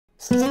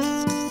Meet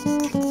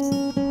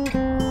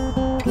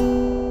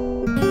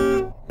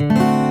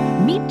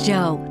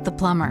Joe, the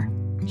plumber.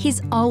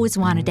 He's always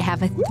wanted to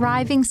have a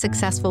thriving,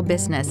 successful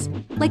business,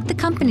 like the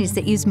companies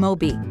that use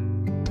Mobi.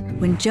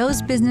 When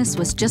Joe's business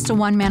was just a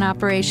one-man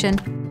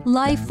operation,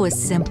 life was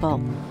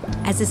simple.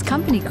 As his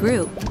company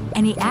grew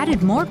and he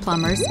added more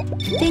plumbers,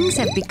 things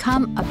have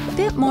become a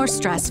bit more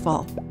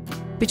stressful.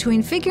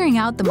 Between figuring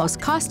out the most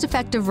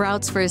cost-effective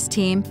routes for his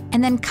team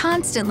and then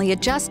constantly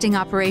adjusting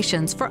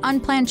operations for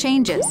unplanned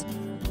changes,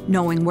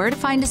 knowing where to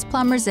find his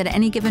plumbers at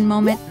any given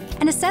moment,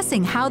 and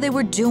assessing how they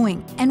were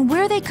doing and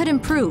where they could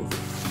improve,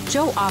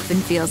 Joe often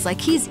feels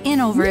like he's in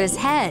over his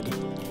head.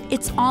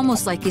 It's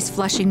almost like he's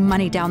flushing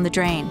money down the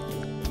drain.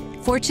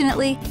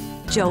 Fortunately,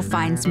 Joe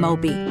finds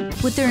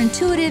Mobi with their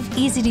intuitive,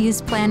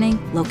 easy-to-use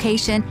planning,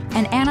 location,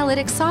 and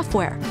analytics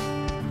software.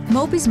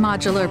 Mobi's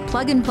modular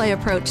plug-and-play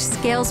approach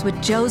scales with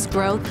Joe's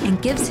growth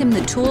and gives him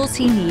the tools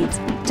he needs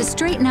to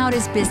straighten out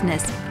his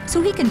business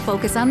so he can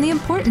focus on the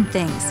important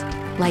things,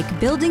 like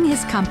building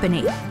his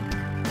company.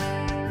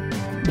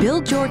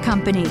 Build your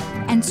company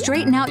and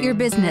straighten out your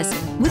business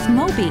with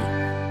Mobi.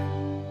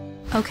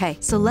 Okay,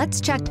 so let's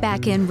check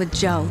back in with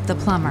Joe, the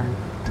plumber.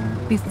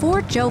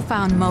 Before Joe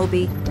found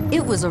Mobi,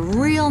 it was a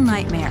real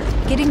nightmare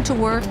getting to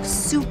work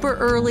super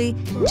early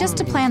just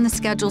to plan the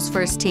schedules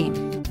for his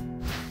team.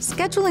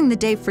 Scheduling the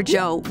day for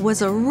Joe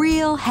was a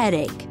real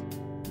headache.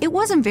 It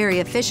wasn't very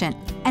efficient,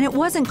 and it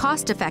wasn't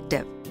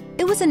cost-effective.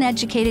 It was an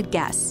educated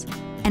guess.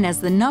 And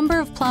as the number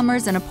of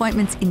plumbers and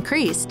appointments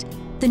increased,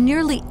 the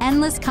nearly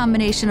endless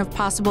combination of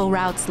possible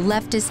routes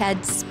left his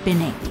head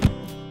spinning.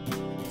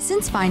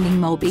 Since finding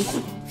Mobi,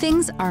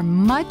 things are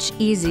much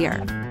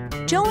easier.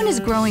 Joe and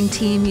his growing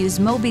team use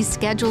Mobi's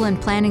schedule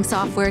and planning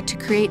software to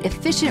create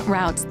efficient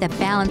routes that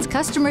balance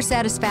customer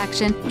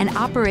satisfaction and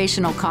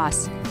operational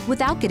costs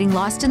without getting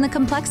lost in the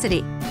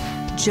complexity.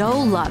 Joe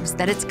loves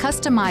that it's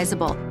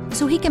customizable,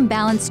 so he can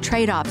balance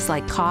trade-offs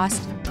like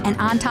cost and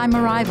on-time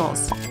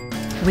arrivals.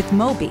 With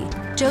Mobi,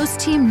 Joe's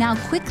team now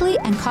quickly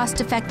and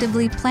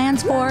cost-effectively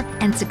plans for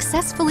and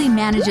successfully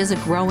manages a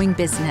growing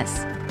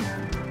business.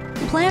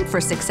 Plan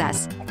for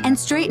success and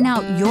straighten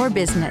out your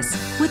business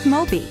with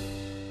Mobi.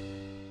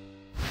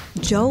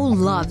 Joe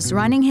loves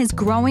running his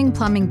growing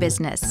plumbing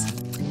business.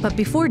 But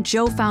before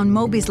Joe found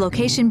Mobi's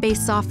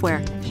location-based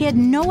software, he had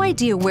no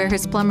idea where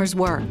his plumbers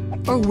were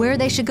or where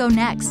they should go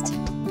next.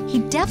 He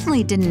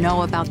definitely didn't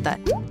know about the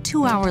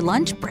 2-hour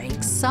lunch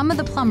breaks some of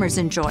the plumbers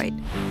enjoyed.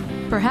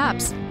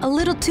 Perhaps a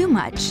little too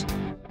much.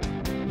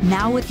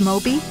 Now with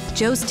Mobi,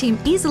 Joe's team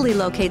easily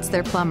locates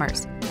their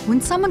plumbers.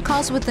 When someone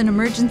calls with an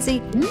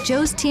emergency,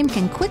 Joe's team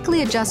can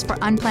quickly adjust for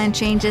unplanned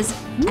changes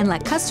and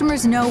let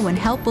customers know when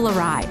help will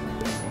arrive.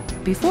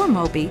 Before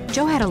Mobi,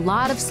 Joe had a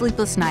lot of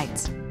sleepless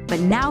nights, but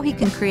now he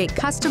can create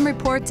custom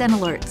reports and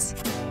alerts.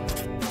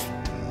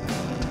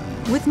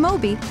 With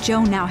Mobi,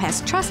 Joe now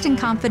has trust and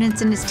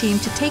confidence in his team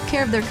to take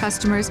care of their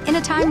customers in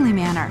a timely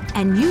manner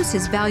and use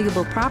his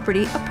valuable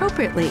property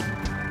appropriately.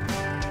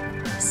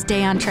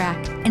 Stay on track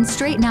and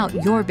straighten out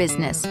your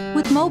business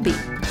with Mobi.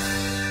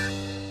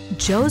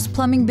 Joe's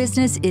plumbing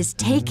business is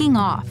taking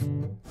off.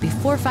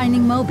 Before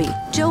finding Mobi,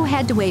 Joe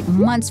had to wait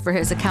months for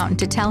his accountant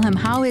to tell him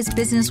how his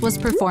business was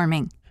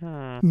performing.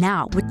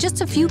 Now, with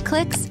just a few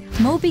clicks,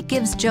 Mobi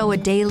gives Joe a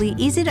daily,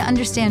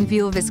 easy-to-understand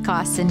view of his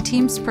costs and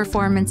team's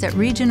performance at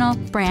regional,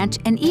 branch,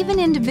 and even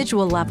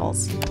individual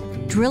levels.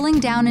 Drilling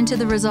down into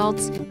the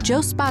results, Joe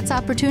spots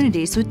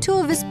opportunities with 2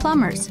 of his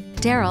plumbers,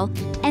 Daryl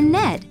and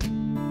Ned.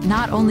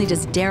 Not only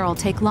does Daryl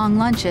take long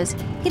lunches,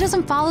 he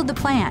doesn't follow the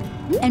plan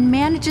and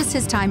manages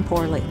his time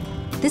poorly.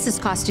 This is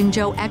costing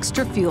Joe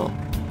extra fuel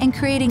and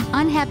creating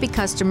unhappy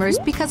customers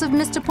because of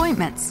missed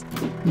appointments.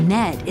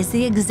 Ned is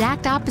the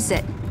exact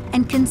opposite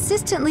and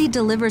consistently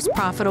delivers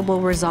profitable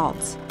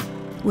results.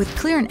 With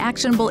clear and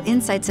actionable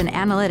insights and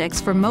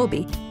analytics from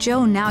Mobi,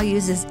 Joe now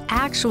uses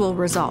actual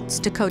results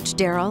to coach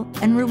Daryl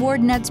and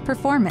reward Ned's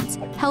performance,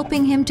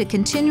 helping him to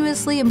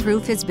continuously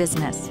improve his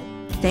business.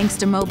 Thanks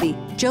to Mobi,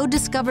 Joe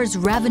discovers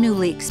revenue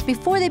leaks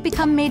before they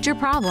become major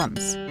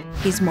problems.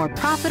 He's more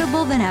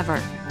profitable than ever,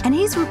 and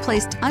he's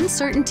replaced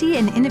uncertainty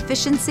and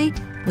inefficiency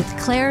with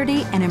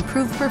clarity and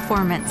improved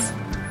performance.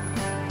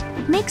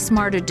 Make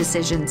smarter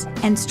decisions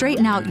and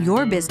straighten out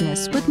your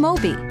business with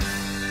Mobi.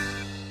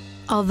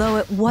 Although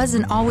it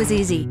wasn't always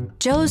easy,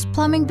 Joe's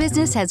plumbing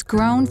business has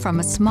grown from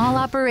a small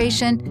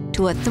operation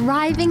to a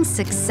thriving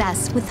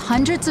success with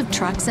hundreds of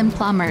trucks and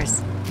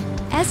plumbers.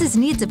 As his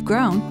needs have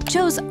grown,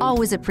 Joe's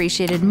always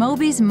appreciated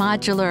Mobi's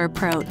modular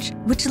approach,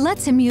 which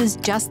lets him use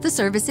just the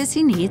services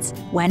he needs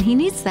when he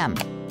needs them.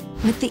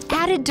 With the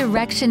added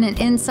direction and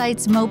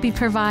insights Mobi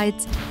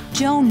provides,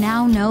 Joe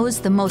now knows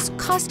the most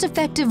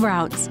cost-effective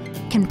routes,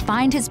 can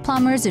find his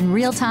plumbers in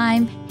real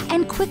time,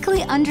 and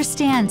quickly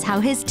understands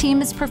how his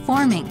team is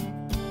performing.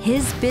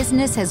 His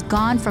business has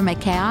gone from a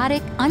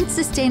chaotic,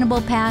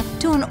 unsustainable path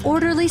to an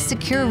orderly,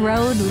 secure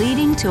road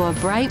leading to a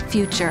bright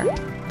future.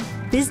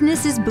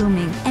 Business is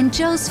booming, and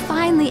Joe's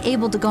finally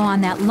able to go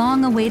on that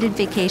long-awaited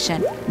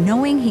vacation,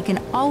 knowing he can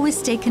always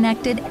stay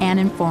connected and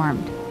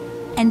informed.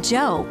 And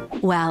Joe,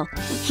 Well,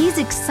 he's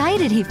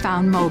excited he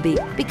found Mobi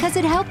because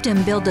it helped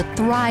him build a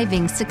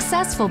thriving,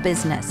 successful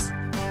business.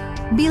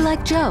 Be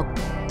like Joe.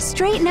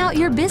 Straighten out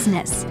your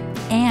business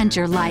and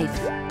your life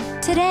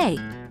today.